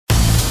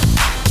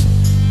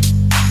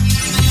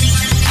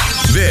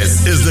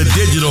This is the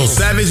Digital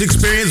Savage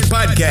Experience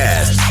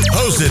Podcast,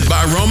 hosted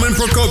by Roman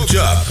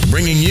Prokopchuk,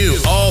 bringing you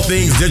all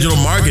things digital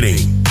marketing,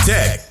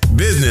 tech,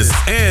 business,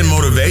 and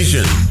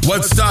motivation.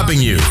 What's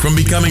stopping you from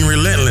becoming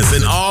relentless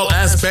in all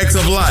aspects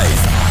of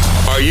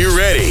life? Are you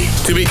ready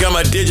to become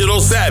a digital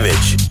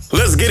savage?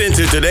 Let's get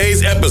into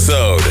today's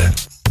episode.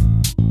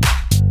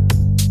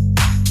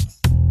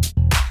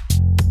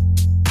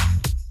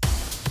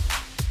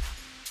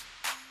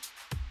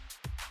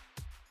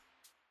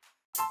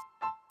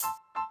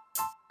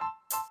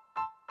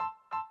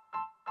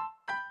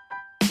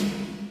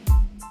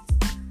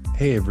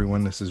 Hey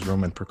everyone, this is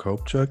Roman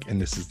Prokopchuk,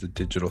 and this is the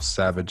Digital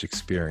Savage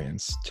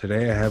Experience.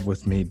 Today I have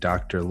with me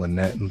Dr.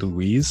 Lynette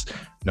Louise,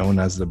 known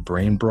as the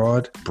Brain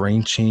Broad,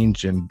 Brain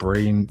Change, and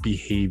Brain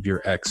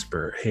Behavior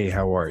Expert. Hey,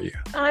 how are you?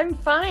 I'm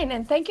fine,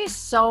 and thank you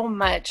so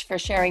much for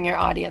sharing your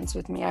audience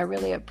with me. I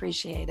really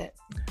appreciate it.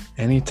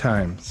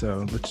 Anytime.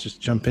 So let's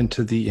just jump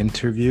into the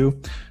interview.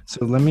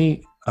 So let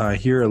me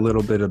hear a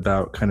little bit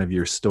about kind of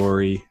your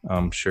story.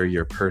 I'm sure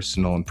your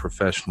personal and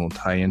professional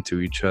tie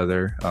into each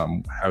other,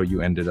 how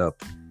you ended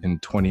up in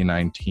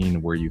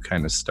 2019, where you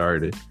kind of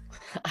started.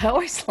 I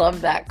always love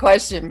that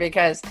question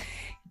because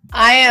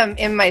I am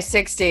in my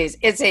 60s.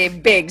 It's a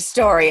big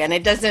story and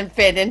it doesn't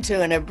fit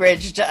into an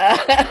abridged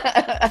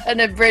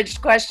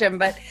question.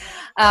 But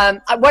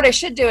what I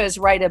should do is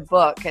write a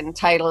book and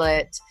title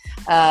it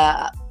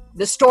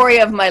The Story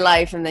of My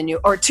Life, and then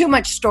or Too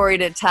Much Story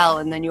to Tell,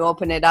 and then you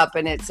open it up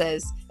and it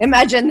says,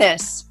 imagine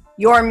this,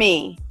 you're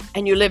me,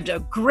 and you lived a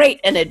great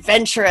and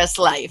adventurous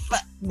life.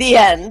 The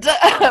end.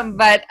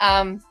 But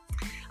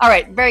all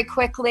right, very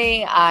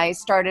quickly, I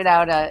started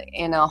out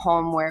in a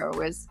home where it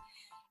was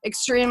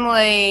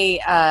extremely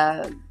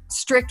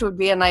strict would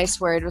be a nice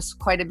word. It was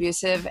quite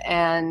abusive,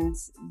 and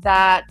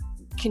that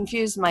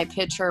confused my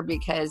picture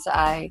because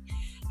I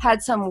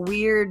had some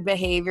weird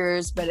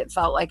behaviors, but it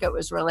felt like it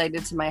was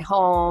related to my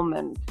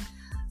home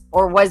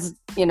or was,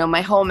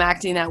 my home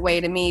acting that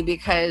way to me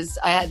because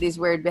I had these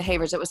weird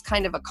behaviors. It was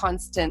kind of a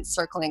constant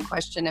circling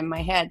question in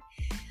my head.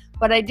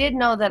 But I did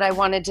know that I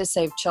wanted to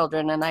save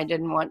children, and I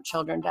didn't want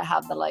children to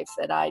have the life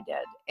that I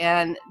did.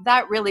 And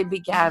that really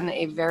began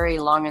a very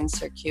long and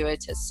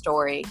circuitous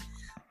story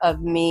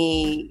of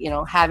me,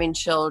 having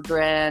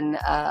children,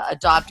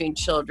 adopting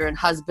children,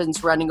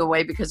 husbands running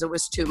away because it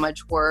was too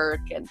much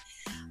work. And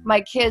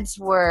my kids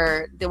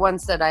were, the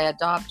ones that I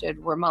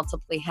adopted were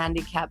multiply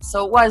handicapped.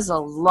 So it was a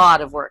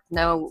lot of work,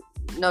 no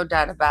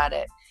doubt about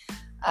it.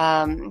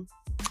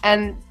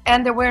 And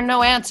there were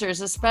no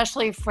answers,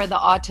 especially for the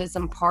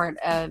autism part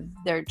of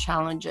their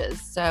challenges.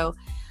 So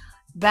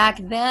back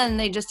then,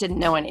 they just didn't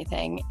know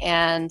anything.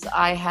 And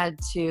I had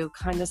to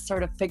kind of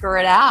sort of figure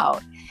it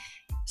out.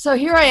 So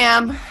here I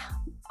am.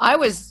 I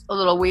was a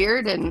little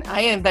weird, and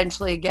I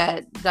eventually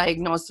get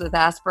diagnosed with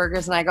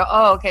Asperger's. And I go,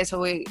 oh, okay,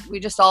 so we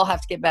just all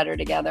have to get better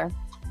together.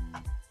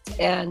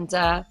 And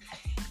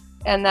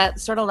that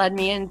sort of led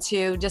me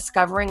into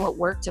discovering what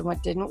worked and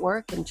what didn't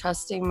work and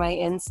trusting my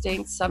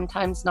instincts,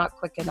 sometimes not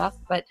quick enough,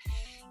 but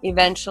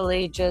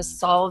eventually just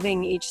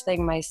solving each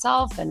thing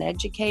myself and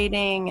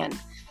educating. And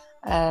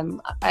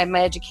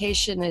my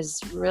education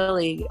is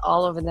really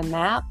all over the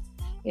map.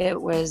 It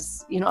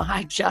was,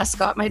 I just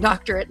got my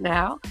doctorate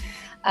now.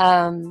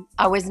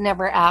 I was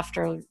never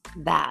after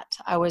that.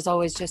 I was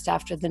always just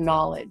after the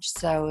knowledge.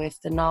 So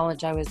if the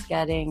knowledge I was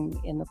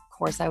getting in the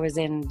course I was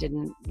in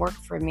didn't work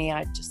for me,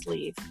 I'd just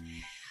leave.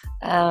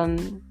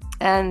 And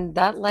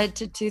that led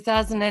to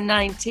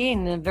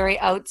 2019, a very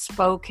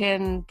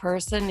outspoken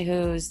person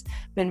who's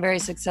been very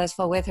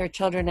successful with her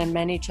children and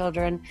many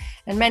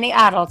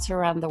adults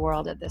around the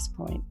world at this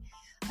point.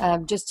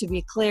 Just to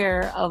be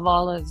clear, of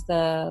all of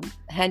the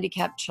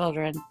handicapped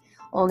children,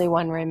 only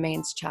one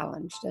remains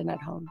challenged and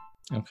at home.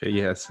 Okay,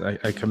 yes,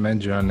 I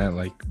commend you on that.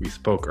 Like we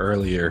spoke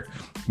earlier,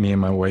 me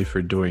and my wife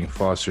are doing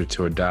foster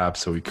to adopt,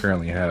 so we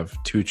currently have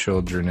 2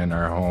 children in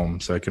our home.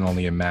 So I can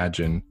only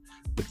imagine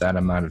with that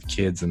amount of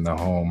kids in the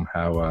home,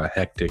 how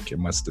hectic it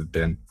must have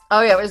been.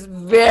 Oh yeah, it was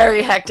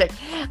very hectic,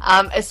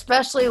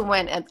 especially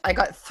when I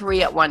got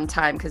 3 at one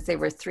time because they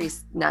were 3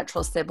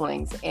 natural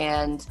siblings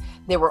and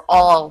they were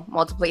all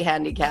multiply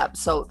handicapped.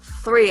 So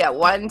 3 at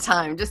one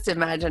time, just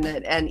imagine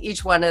it. And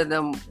each one of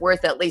them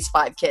worth at least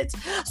 5 kids.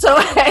 So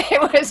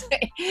it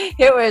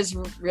was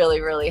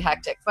really, really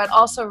hectic, but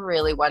also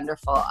really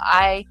wonderful.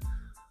 I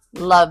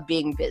love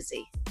being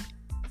busy.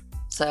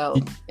 So,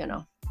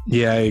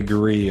 Yeah, I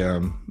agree.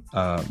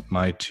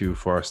 My 2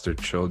 foster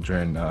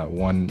children,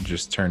 one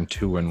just turned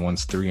 2 and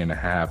one's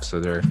 3.5.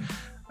 So they're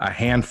a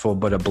handful,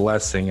 but a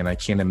blessing. And I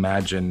can't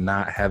imagine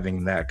not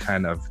having that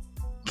kind of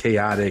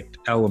chaotic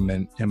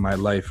element in my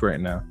life right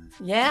now.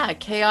 Yeah,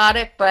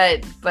 chaotic,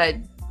 but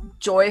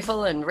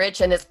joyful and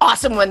rich. And it's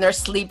awesome when they're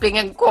sleeping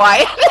and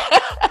quiet.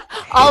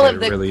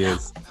 It really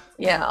is.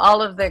 Yeah,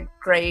 all of the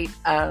great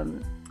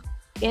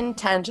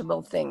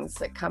intangible things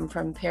that come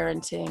from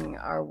parenting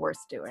are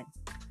worth doing.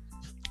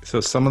 So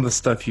some of the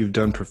stuff you've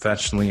done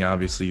professionally,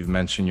 obviously you've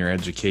mentioned your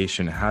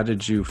education. How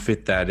did you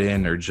fit that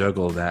in or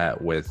juggle that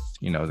with,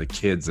 the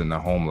kids and the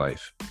home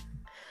life?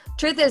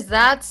 Truth is,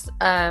 that's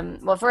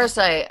well, first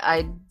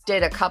I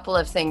did a couple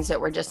of things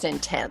that were just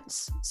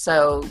intense.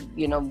 So,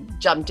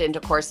 jumped into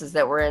courses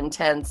that were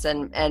intense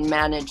and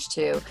managed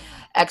to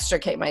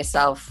extricate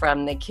myself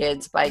from the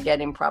kids by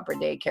getting proper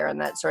daycare and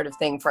that sort of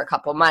thing for a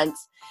couple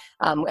months,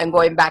 and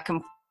going back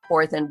and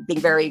forth and being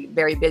very,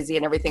 very busy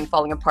and everything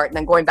falling apart and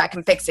then going back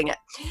and fixing it.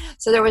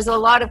 So there was a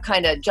lot of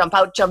kind of jump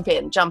out, jump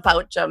in, jump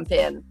out, jump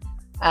in,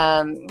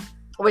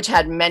 which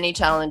had many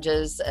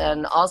challenges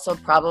and also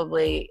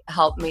probably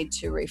helped me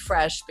to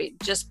refresh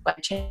just by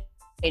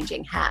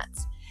changing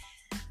hats.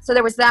 So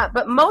there was that.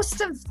 But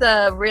most of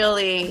the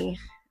really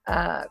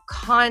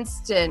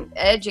constant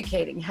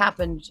educating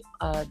happened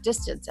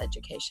distance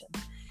education.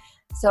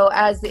 So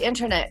as the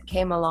internet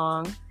came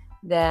along,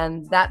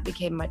 then that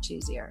became much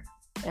easier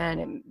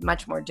and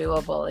much more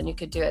doable, and you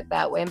could do it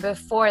that way. And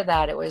before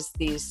that, it was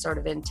these sort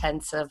of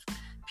intensive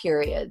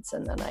periods,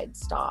 and then I'd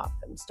stop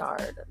and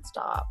start and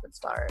stop and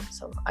start.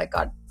 So I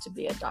got to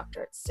be a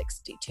doctor at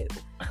 62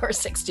 or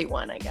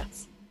 61, I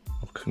guess.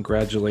 Well,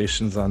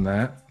 congratulations on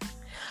that.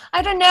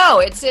 I don't know.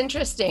 It's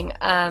interesting.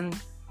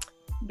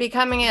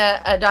 Becoming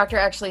a doctor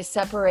actually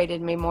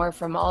separated me more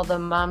from all the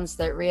moms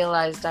that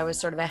realized I was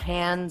sort of a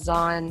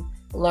hands-on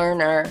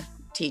learner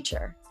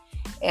teacher.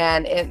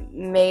 And it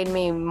made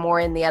me more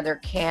in the other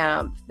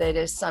camp that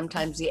is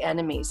sometimes the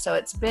enemy. So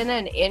it's been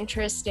an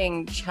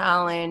interesting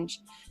challenge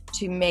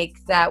to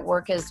make that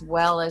work as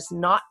well as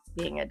not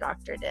being a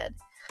doctor did.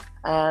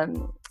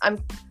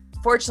 I'm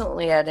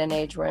fortunately at an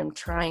age where I'm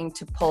trying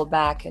to pull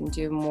back and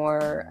do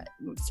more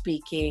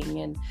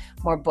speaking and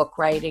more book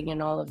writing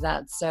and all of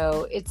that.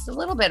 So it's a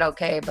little bit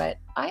okay, but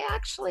I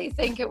actually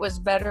think it was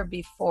better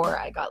before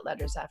I got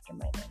letters after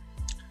my name.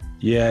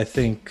 Yeah, I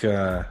think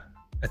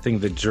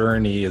the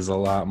journey is a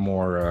lot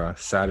more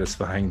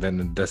satisfying than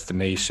the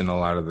destination a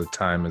lot of the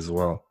time as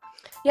well.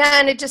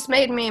 Yeah, and it just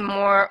made me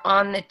more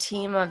on the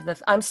team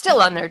I'm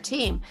still on their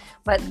team,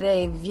 but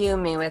they view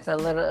me with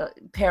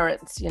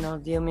parents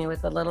view me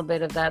with a little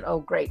bit of that, oh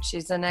great,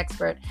 she's an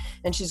expert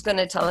and she's going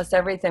to tell us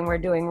everything we're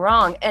doing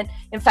wrong. And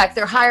in fact,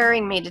 they're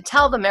hiring me to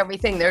tell them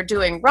everything they're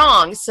doing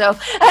wrong. So,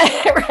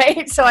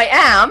 right, so I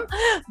am,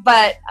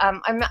 but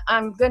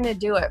I'm going to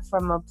do it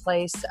from a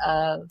place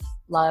of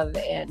love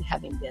and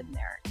having been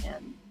there.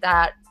 And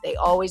that they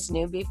always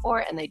knew before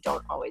and they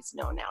don't always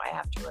know now. I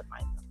have to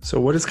remind them. So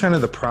what is kind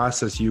of the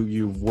process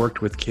you've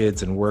worked with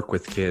kids and work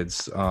with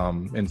kids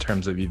in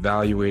terms of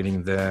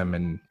evaluating them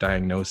and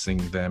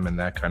diagnosing them and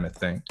that kind of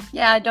thing?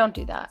 Yeah, I don't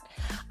do that.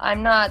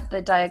 I'm not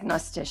the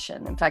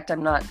diagnostician. In fact,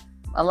 I'm not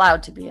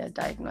allowed to be a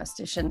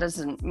diagnostician.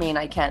 Doesn't mean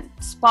I can't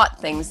spot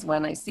things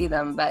when I see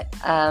them, but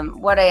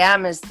what I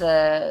am is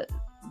the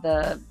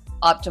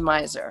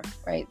optimizer,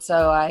 right?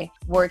 So I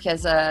work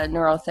as a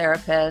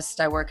neurotherapist,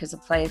 I work as a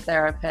play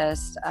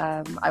therapist,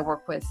 I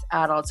work with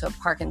adults who have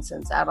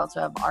Parkinson's, adults who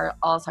have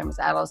Alzheimer's,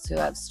 adults who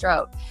have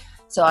stroke.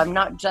 So I'm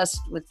not just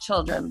with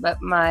children, but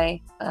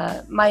my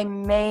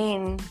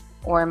main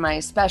or my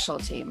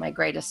specialty, my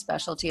greatest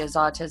specialty is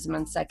autism,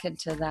 and second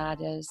to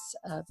that is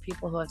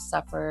people who have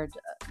suffered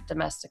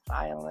domestic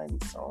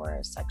violence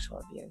or sexual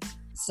abuse.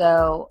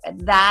 So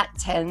that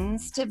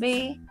tends to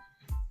be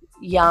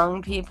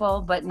young people,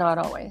 but not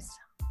always.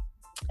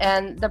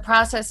 And the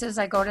process is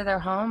I go to their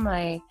home.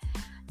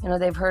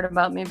 They've heard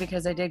about me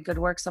because I did good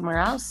work somewhere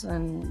else,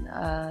 and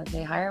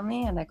they hire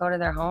me, and I go to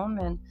their home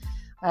and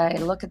I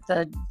look at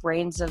the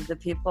brains of the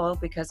people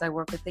because I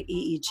work with the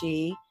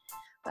EEG,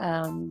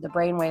 the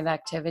brainwave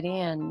activity,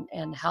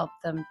 and help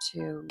them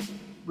to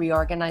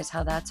reorganize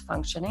how that's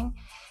functioning.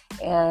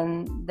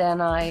 And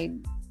then I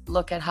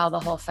look at how the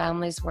whole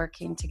family's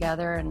working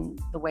together and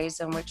the ways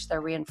in which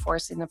they're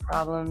reinforcing the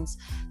problems,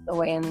 the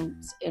way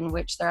in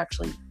which they're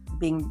actually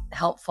being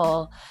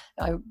helpful.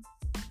 I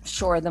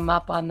shore them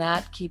up on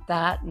that, keep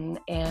that,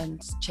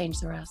 and change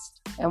the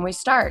rest. And we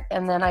start,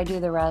 and then I do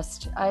the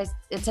rest.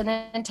 It's an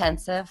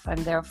intensive.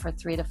 I'm there for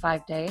 3 to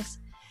 5 days.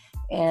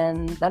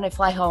 And then I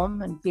fly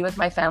home and be with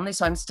my family.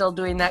 So I'm still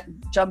doing that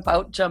jump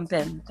out, jump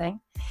in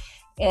thing.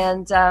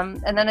 And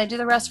then I do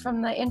the rest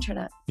from the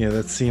internet. Yeah,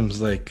 that seems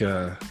like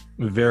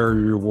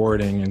very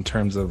rewarding in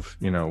terms of,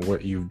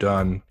 what you've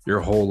done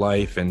your whole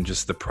life and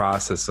just the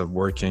process of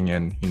working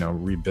and,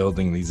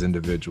 rebuilding these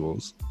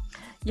individuals.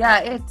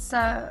 Yeah,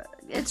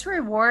 it's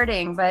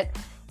rewarding, but,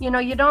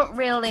 you don't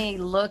really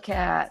look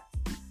at,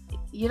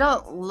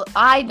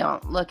 I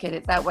don't look at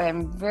it that way.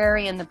 I'm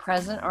very in the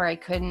present, or I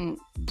couldn't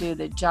do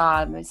the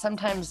job. And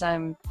sometimes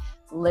I'm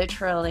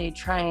literally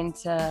trying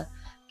to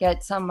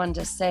get someone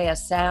to say a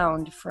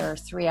sound for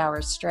 3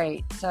 hours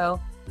straight. So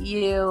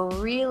you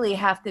really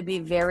have to be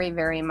very,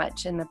 very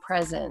much in the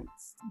present.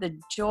 The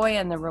joy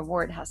and the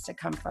reward has to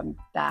come from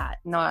that,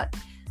 not,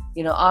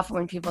 often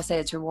when people say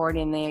it's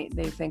rewarding,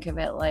 they think of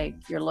it like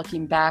you're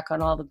looking back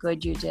on all the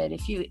good you did.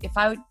 If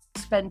I would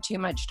spend too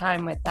much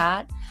time with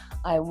that,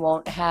 I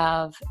won't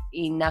have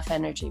enough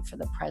energy for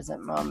the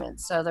present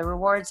moment. So the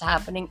reward's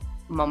happening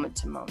moment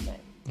to moment.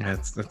 Yeah,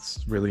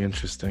 that's really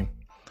interesting.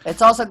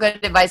 It's also good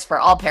advice for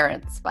all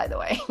parents, by the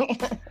way.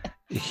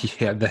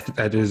 Yeah,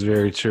 that is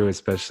very true,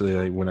 especially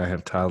like when I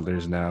have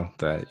toddlers now,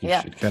 that you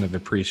should kind of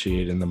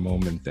appreciate in the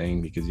moment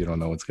thing because you don't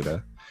know what's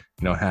gonna,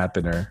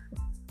 happen or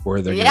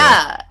where they're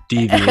gonna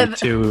deviate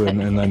to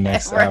in the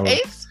next hour.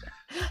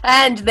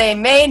 And they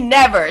may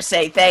never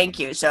say thank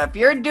you. So if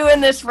you're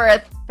doing this for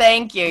a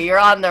thank you, you're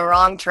on the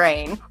wrong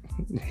train.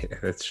 Yeah,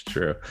 that's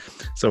true.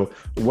 So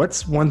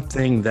what's one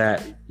thing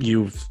that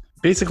you've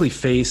basically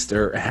faced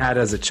or had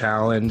as a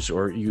challenge,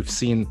 or you've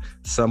seen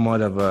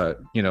somewhat of a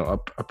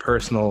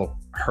personal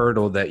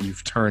hurdle that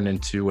you've turned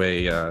into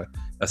a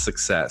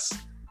success?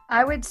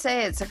 I would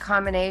say it's a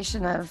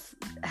combination of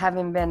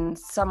having been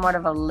somewhat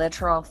of a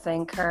literal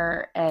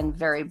thinker and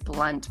very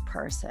blunt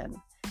person.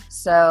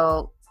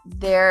 So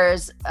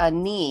there's a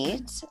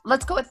need.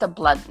 Let's go with the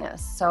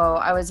bluntness. So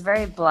I was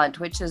very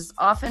blunt, which is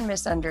often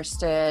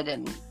misunderstood.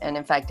 And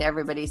in fact,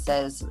 everybody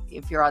says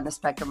if you're on the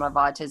spectrum of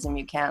autism,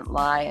 you can't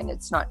lie. And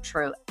it's not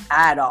true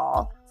at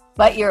all.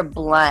 But you're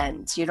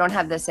blunt. You don't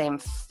have the same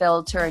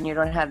filter and you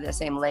don't have the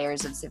same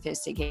layers of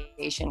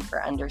sophistication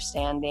for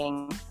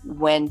understanding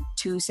when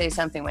to say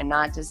something, when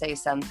not to say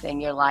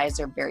something. Your lies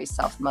are very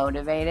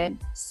self-motivated.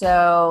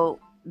 So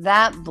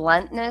that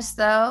bluntness,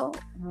 though,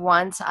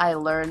 once I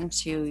learned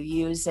to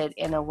use it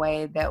in a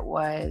way that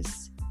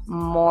was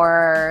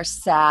more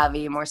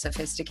savvy, more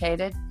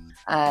sophisticated,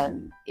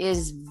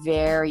 is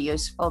very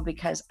useful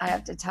because I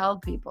have to tell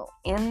people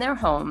in their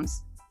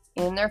homes,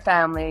 in their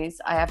families,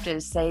 I have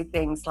to say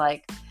things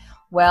like,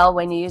 well,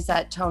 when you use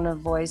that tone of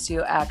voice,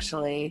 you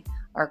actually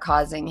are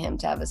causing him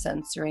to have a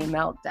sensory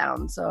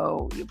meltdown.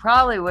 So you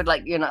probably would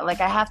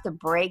I have to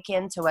break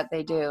into what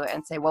they do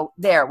and say, well,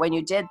 when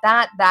you did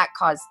that, that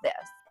caused this.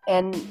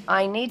 And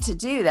I need to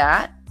do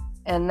that.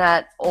 And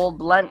that old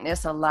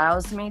bluntness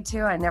allows me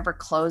to. I never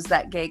close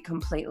that gate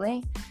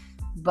completely.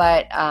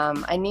 But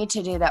I need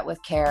to do that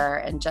with care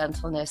and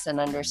gentleness and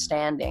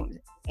understanding.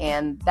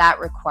 And that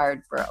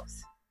required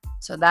growth.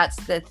 So that's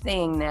the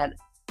thing that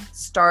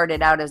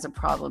started out as a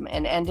problem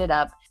and ended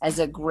up as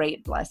a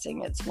great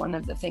blessing. It's one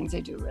of the things I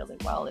do really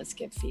well is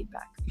give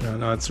feedback.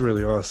 No, it's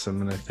really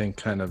awesome. And I think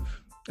kind of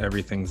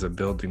everything's a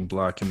building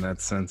block in that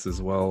sense as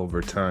well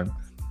over time.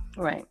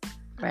 Right.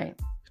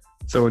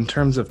 So in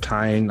terms of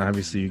tying,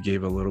 obviously you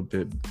gave a little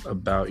bit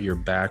about your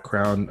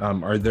background.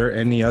 Are there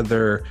any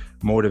other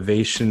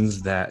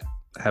motivations that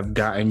have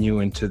gotten you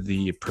into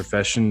the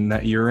profession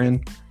that you're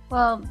in?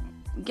 Well,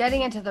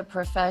 getting into the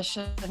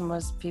profession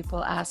was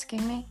people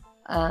asking me.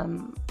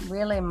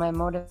 Really, my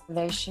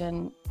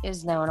motivation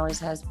is now and always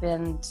has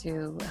been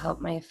to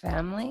help my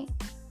family.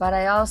 But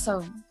I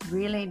also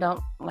really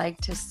don't like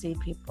to see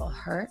people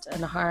hurt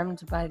and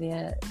harmed by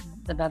the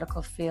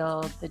medical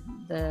field,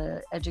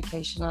 the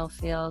educational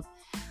field.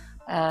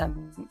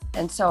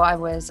 And so I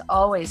was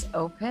always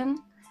open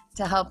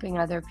to helping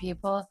other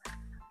people,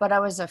 but I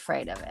was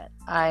afraid of it.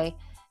 I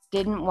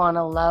didn't want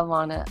to love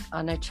on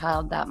a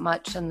child that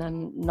much and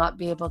then not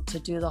be able to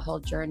do the whole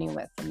journey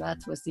with them. That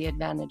was the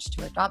advantage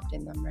to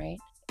adopting them, right?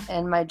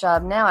 And my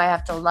job now, I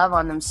have to love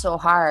on them so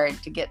hard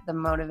to get them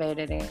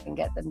motivated and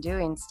get them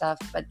doing stuff,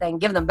 but then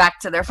give them back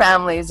to their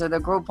families or the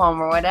group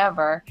home or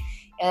whatever.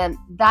 And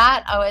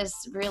that I was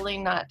really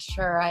not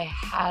sure I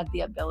had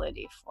the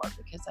ability for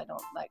because I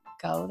don't let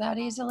go that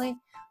easily.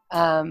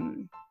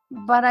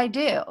 But I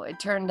do. It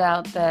turned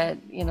out that,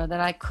 that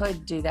I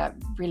could do that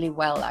really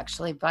well,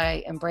 actually,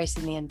 by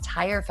embracing the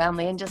entire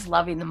family and just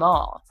loving them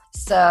all.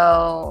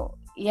 So,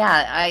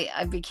 yeah,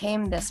 I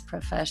became this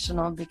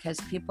professional because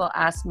people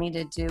asked me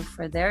to do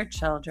for their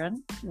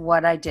children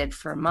what I did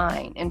for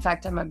mine. In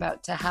fact, I'm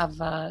about to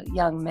have a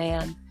young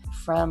man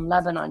from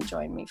Lebanon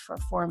join me for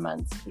 4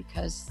 months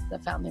because the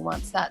family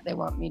wants that. They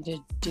want me to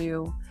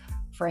do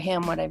for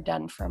him what I've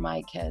done for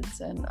my kids,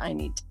 and I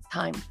need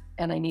time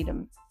and I need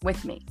him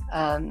with me.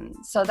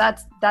 So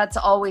that's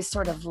always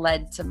sort of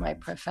led to my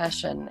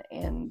profession,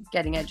 and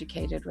getting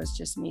educated was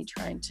just me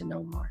trying to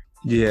know more.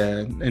 Yeah,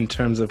 in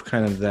terms of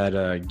kind of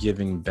that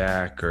giving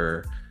back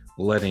or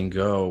letting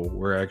go,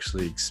 we're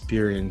actually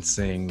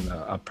experiencing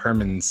a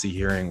permanency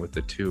hearing with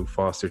the 2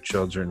 foster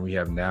children we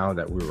have now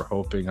that we were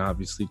hoping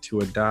obviously to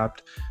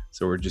adopt.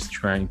 So we're just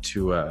trying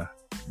to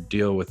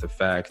deal with the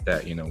fact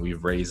that,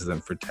 we've raised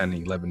them for 10,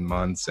 11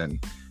 months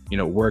and,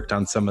 worked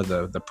on some of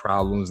the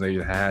problems they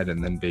had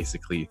and then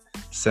basically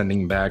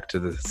sending back to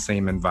the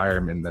same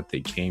environment that they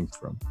came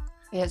from.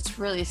 It's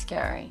really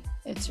scary.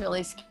 It's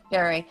really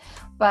scary.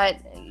 But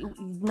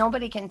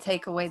nobody can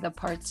take away the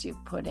parts you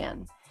put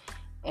in.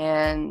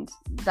 And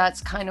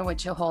that's kind of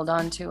what you hold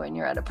on to when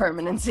you're at a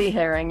permanency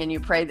hearing and you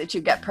pray that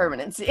you get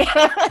permanency.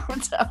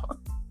 So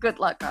good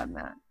luck on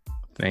that.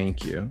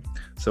 Thank you.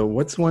 So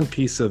what's one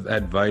piece of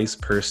advice,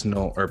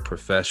 personal or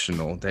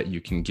professional, that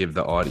you can give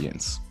the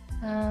audience?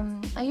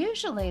 I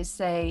usually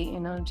say,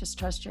 just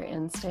trust your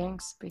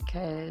instincts,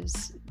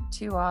 because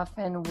too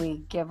often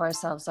we give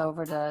ourselves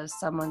over to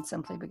someone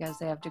simply because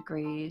they have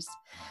degrees.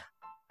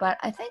 But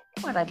I think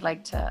what I'd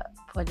like to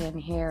put in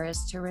here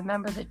is to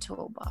remember the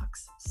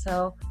toolbox.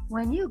 So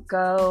when you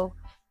go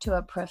to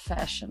a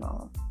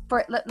professional,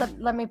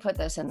 let me put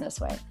this in this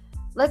way.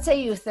 let's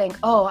say you think,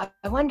 oh,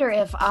 I wonder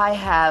if I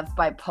have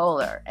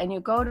bipolar, and you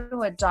go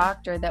to a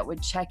doctor that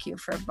would check you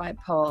for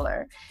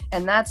bipolar,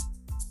 and that's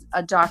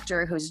a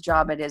doctor whose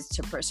job it is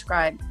to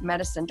prescribe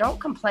medicine. Don't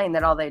complain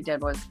that all they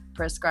did was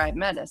prescribe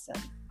medicine.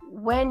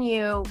 When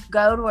you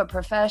go to a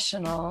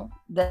professional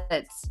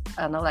that's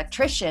an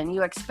electrician,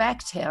 you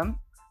expect him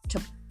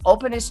to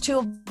open his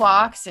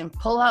toolbox and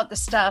pull out the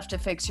stuff to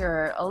fix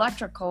your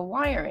electrical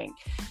wiring.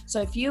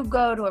 So if you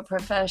go to a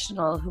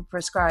professional who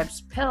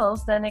prescribes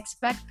pills, then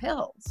expect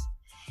pills.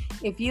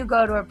 If you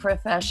go to a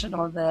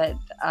professional that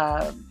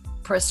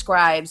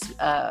prescribes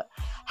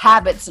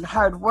habits and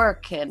hard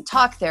work and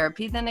talk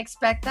therapy, then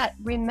expect that.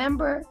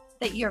 Remember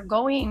that you're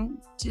going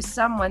to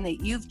someone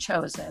that you've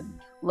chosen.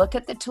 Look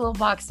at the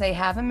toolbox they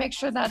have and make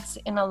sure that's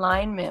in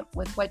alignment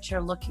with what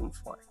you're looking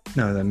for.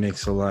 No, that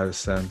makes a lot of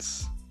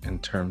sense in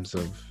terms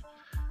of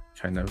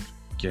kind of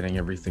getting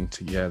everything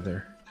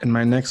together. And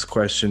my next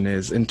question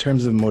is, in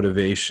terms of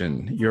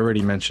motivation, you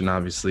already mentioned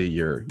obviously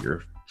your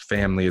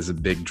family is a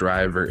big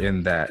driver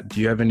in that.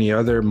 Do you have any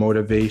other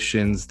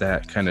motivations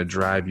that kind of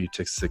drive you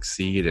to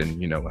succeed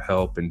and,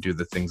 help and do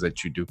the things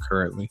that you do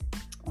currently?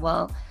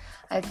 Well,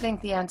 I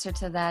think the answer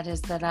to that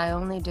is that I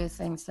only do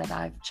things that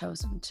I've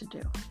chosen to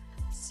do.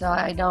 So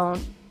I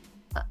don't,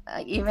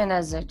 even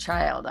as a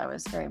child, I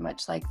was very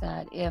much like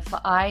that. If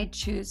I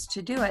choose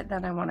to do it,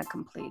 then I want to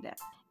complete it.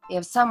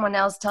 If someone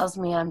else tells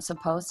me I'm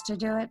supposed to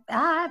do it,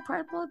 I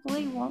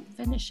probably won't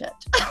finish it.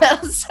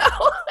 So,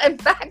 in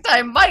fact,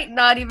 I might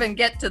not even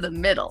get to the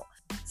middle.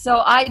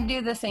 So I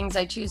do the things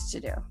I choose to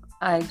do.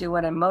 I do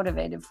what I'm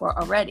motivated for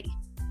already,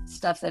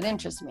 stuff that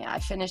interests me. I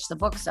finish the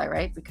books I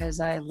write because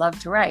I love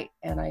to write,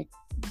 and I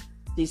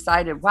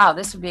decided, wow,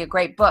 this would be a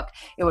great book.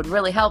 It would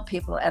really help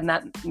people, and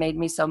that made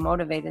me so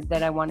motivated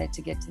that I wanted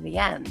to get to the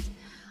end.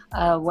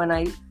 When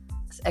I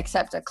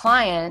accept a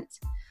client,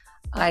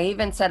 I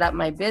even set up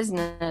my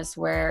business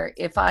where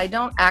if I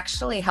don't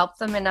actually help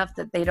them enough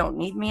that they don't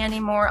need me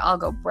anymore, I'll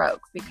go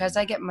broke, because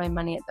I get my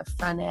money at the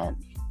front end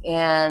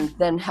and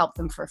then help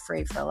them for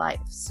free for life.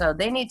 So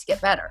they need to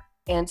get better.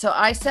 And so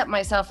I set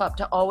myself up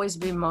to always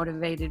be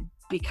motivated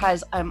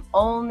because I'm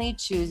only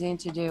choosing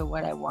to do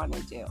what I want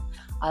to do.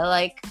 I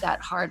like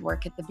that hard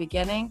work at the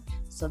beginning,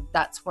 so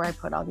that's where I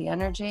put all the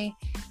energy.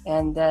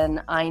 And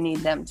then I need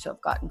them to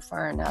have gotten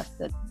far enough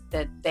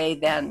that they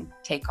then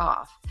take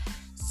off.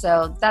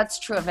 So that's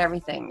true of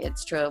everything.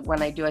 It's true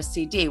when I do a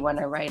CD, when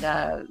I write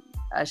a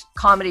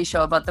comedy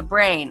show about the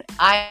brain.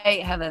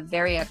 I have a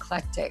very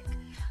eclectic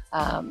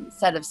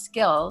set of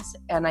skills,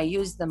 and I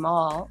use them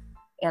all,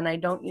 and I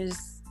don't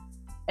use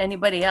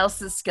anybody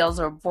else's skills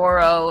or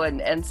borrow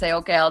and say,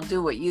 okay, I'll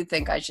do what you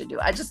think I should do.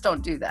 I just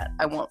don't do that.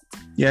 I won't.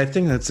 Yeah, I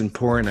think that's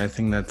important. I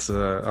think that's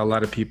a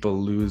lot of people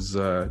lose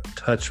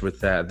touch with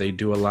that. They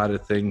do a lot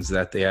of things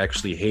that they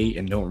actually hate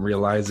and don't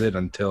realize it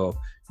until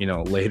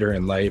later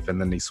in life,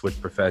 and then they switch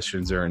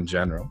professions or in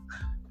general.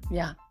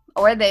 Yeah.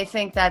 Or they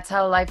think that's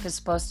how life is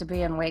supposed to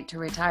be and wait to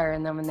retire.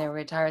 And then when they're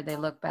retired, they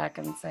look back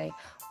and say,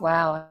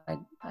 wow, I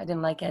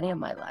didn't like any of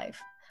my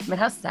life. I mean,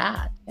 how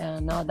sad. Yeah,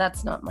 no,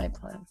 that's not my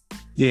plan.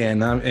 Yeah,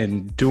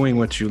 and doing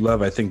what you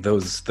love, I think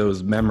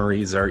those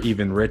memories are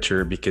even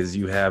richer because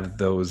you have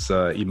those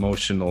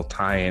emotional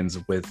tie-ins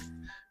with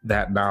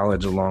that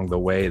knowledge along the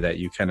way that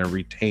you kind of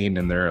retain,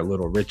 and they're a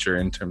little richer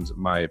in terms of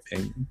my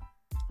opinion.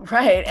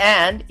 Right,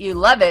 and you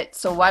love it,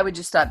 so why would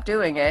you stop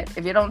doing it?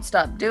 If you don't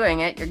stop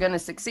doing it, you're going to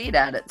succeed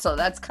at it. So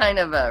that's kind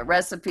of a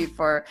recipe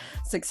for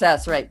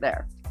success right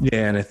there.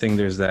 Yeah, and I think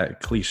there's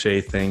that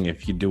cliche thing,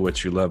 if you do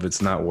what you love, it's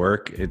not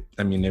work. It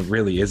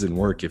really isn't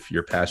work if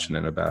you're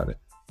passionate about it.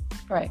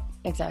 Right,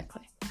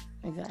 exactly.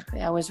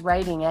 I was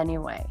writing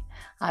anyway.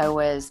 I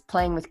was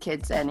playing with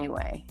kids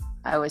anyway.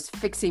 I was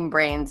fixing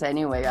brains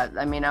anyway.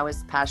 I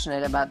was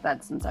passionate about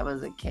that since I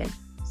was a kid,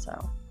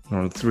 so...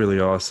 Well, it's really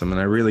awesome,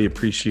 and I really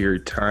appreciate your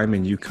time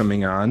and you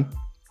coming on.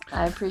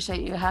 I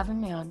appreciate you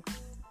having me on.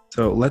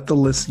 So let the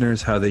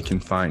listeners how they can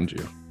find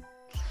you.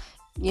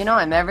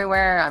 I'm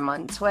everywhere. I'm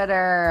on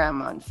Twitter,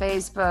 I'm on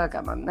Facebook,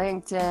 I'm on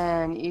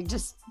LinkedIn. You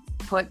just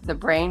put The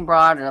Brain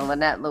Broad or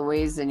Lynette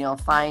Louise and you'll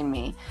find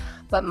me.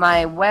 But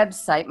my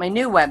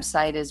new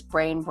website is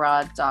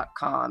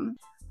brainbroad.com.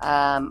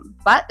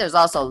 But there's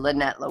also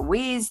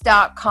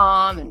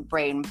LynetteLouise.com and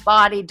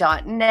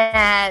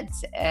brainbody.net.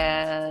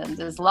 And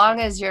as long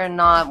as you're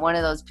not one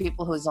of those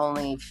people who's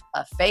only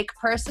a fake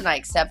person, I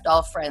accept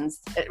all friends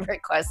that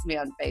request me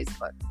on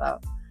Facebook. So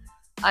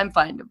I'm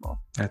findable.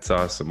 That's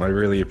awesome. I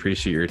really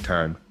appreciate your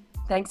time.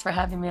 Thanks for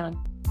having me on.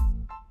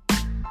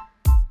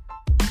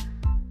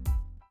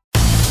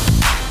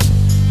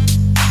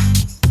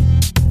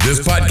 This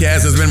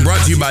podcast has been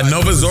brought to you by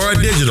Nova Zora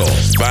Digital.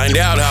 Find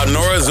out how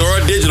Nova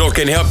Zora Digital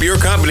can help your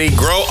company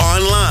grow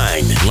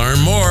online.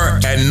 Learn more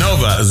at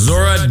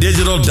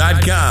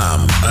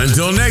novazoradigital.com.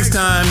 Until next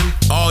time,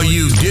 all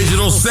you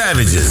digital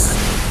savages.